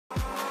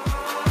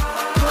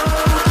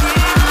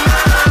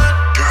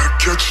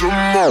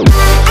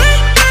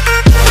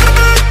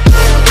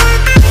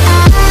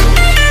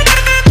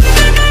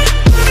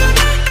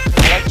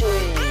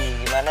cuy,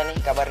 gimana nih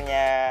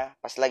kabarnya?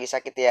 Pas lagi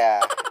sakit ya?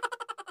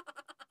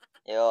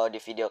 Yo, di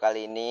video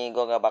kali ini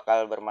gue gak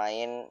bakal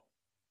bermain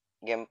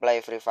gameplay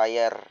Free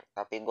Fire,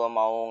 tapi gue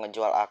mau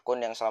ngejual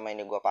akun yang selama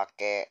ini gue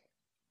pakai.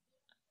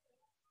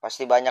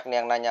 Pasti banyak nih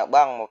yang nanya,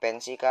 bang mau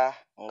pensi kah?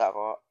 Enggak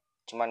kok,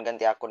 cuman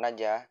ganti akun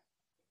aja.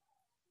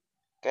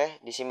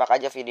 Oke, disimak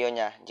aja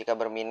videonya. Jika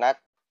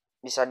berminat,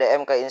 bisa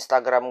DM ke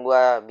Instagram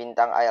gue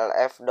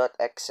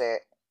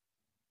bintangilf.exe.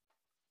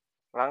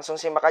 Langsung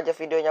simak aja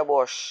videonya,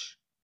 bos.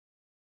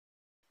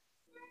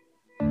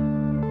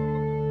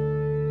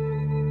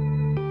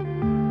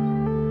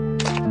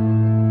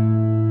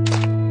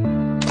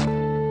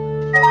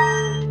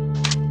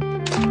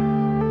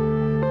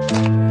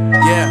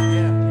 Yeah.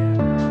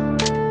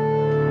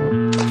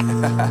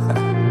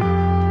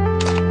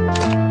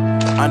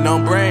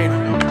 Unknown brain.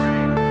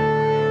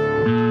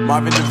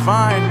 Marvin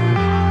Divine.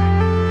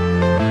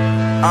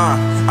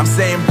 I'm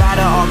saying bye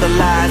to all the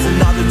lies and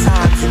all the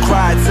times you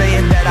cried,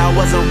 saying that I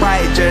wasn't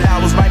right, yet I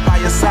was right by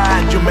your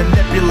side. You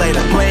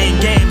manipulator,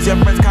 playing games, your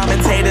friends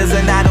commentators,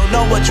 and I don't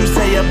know what you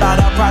say about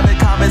our private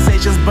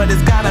conversations, but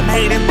it's got them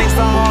hating. Thanks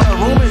to all the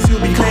rumors you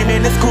be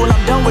claiming. It's cool,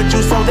 I'm done with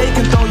you, so they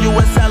can throw you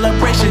a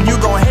celebration. You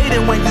gon' hate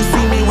it when you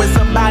see me with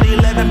somebody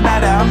living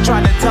better. I'm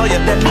trying to tell you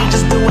that me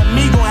just doing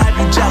me gon' have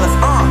you jealous.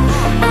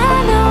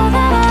 I know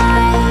that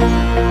I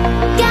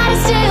gotta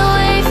stay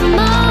away from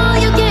all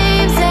your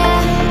games,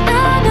 yeah.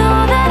 I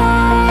know that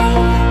I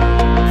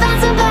found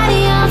somebody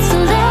else to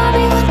love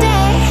me one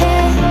day,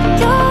 yeah.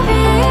 You'll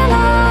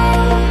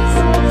realize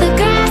the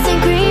grass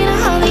ain't greener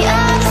on the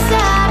other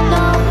side,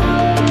 no.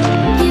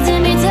 You did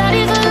me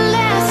dirty for the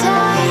last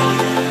time,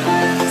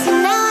 so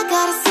now I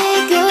gotta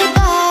say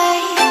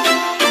goodbye.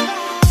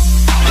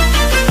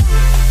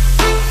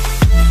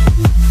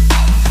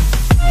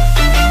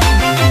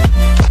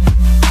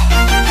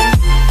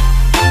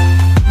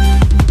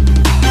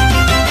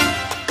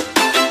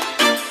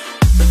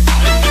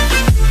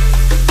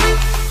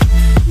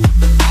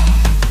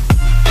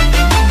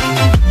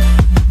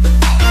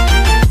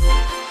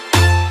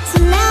 So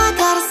now I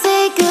gotta say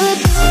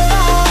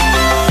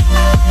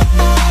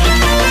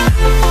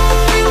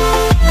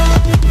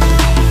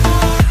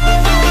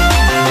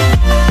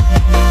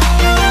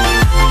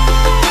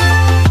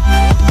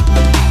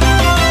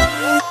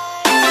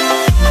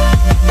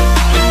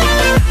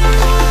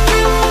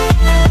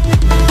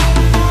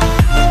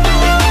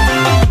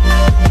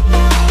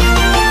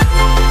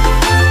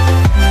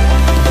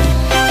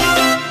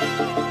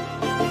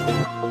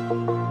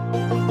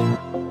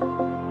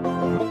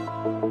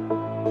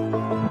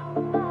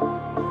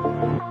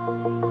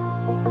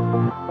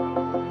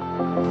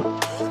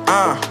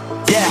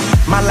Yeah,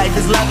 my life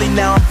is lovely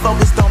now, I'm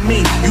focused on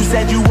me. You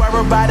said you were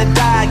about to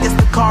die, I guess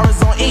the car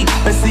is on E.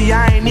 But see,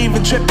 I ain't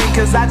even tripping,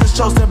 cause I just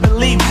chose to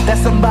believe that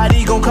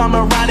somebody gon' come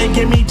around and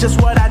give me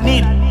just what I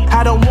need.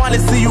 I don't wanna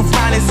see you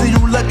frowning, see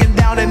you looking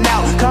down and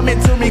out,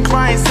 coming to me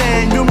crying,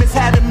 saying you miss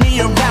having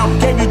me around.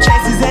 Gave you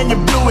chances and you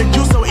blew it,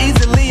 you so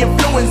easily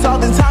influenced. All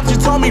the times you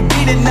told me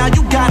beat it, now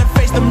you gotta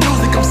face the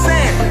music. I'm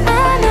saying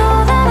I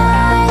know that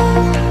I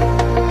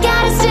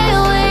gotta stay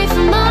away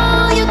from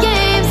all your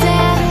games,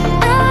 yeah.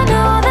 I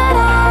know that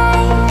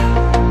I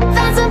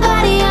found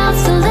somebody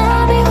else to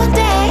love me one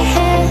day,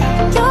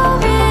 yeah.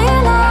 You'll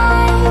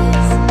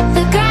realize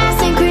the grass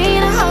ain't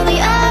greener on the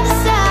other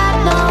side,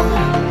 no.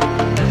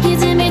 You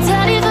did me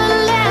dirty for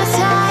the last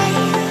time,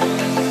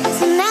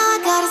 so now I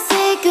gotta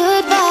say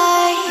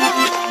goodbye.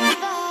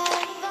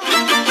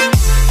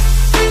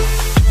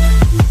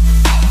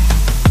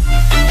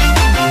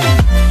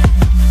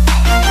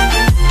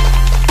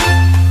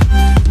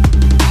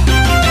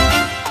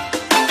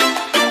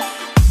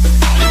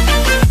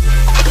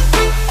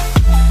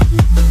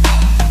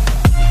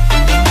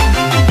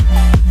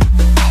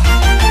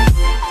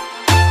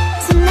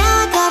 So now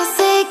I gotta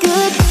say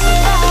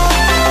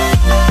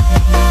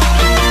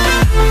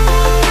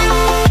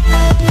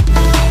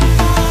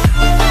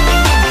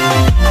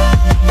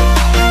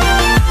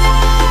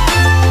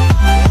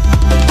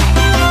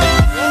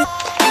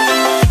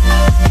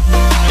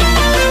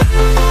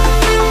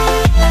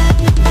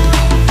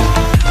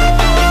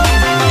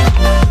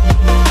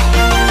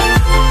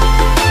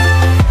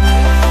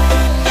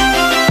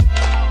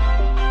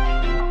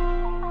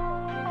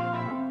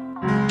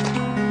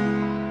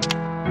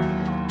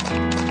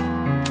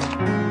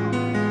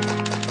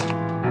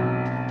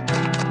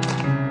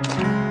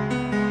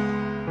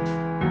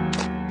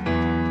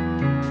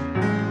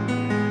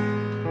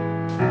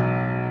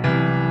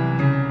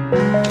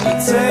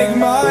Take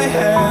my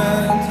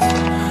hand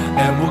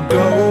and we'll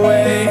go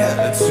away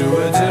to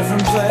a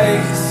different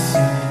place,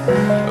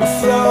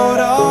 float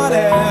on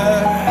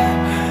air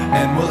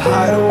and we'll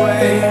hide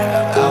away.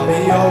 I'll be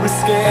your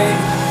escape.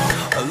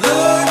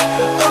 Look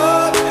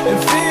up and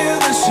feel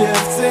the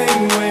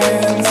shifting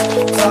winds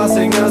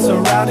tossing us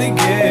around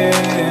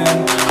again.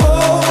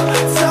 Hold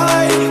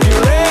tight, get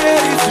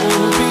ready to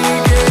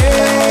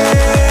begin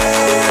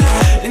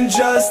and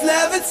just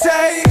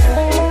levitate.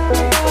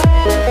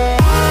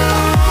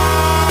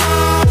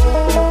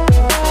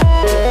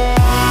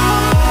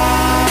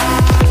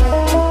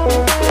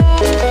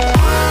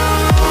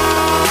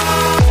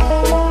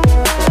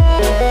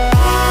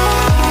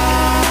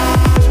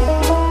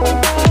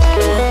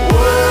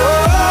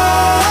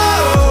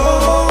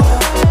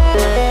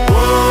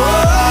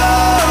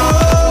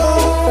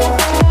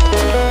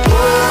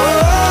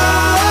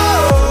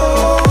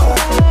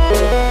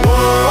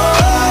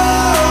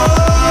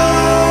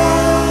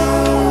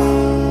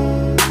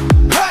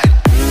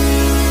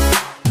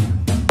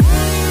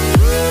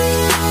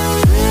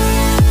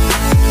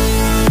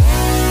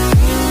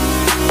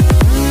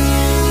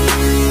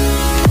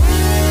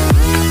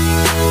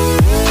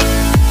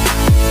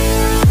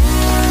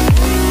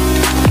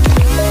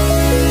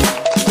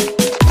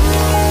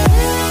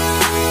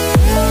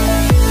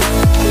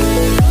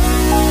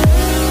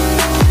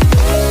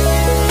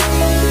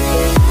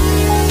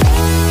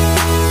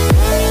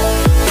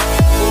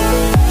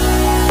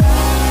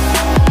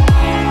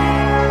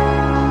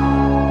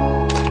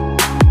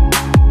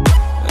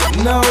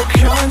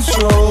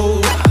 control.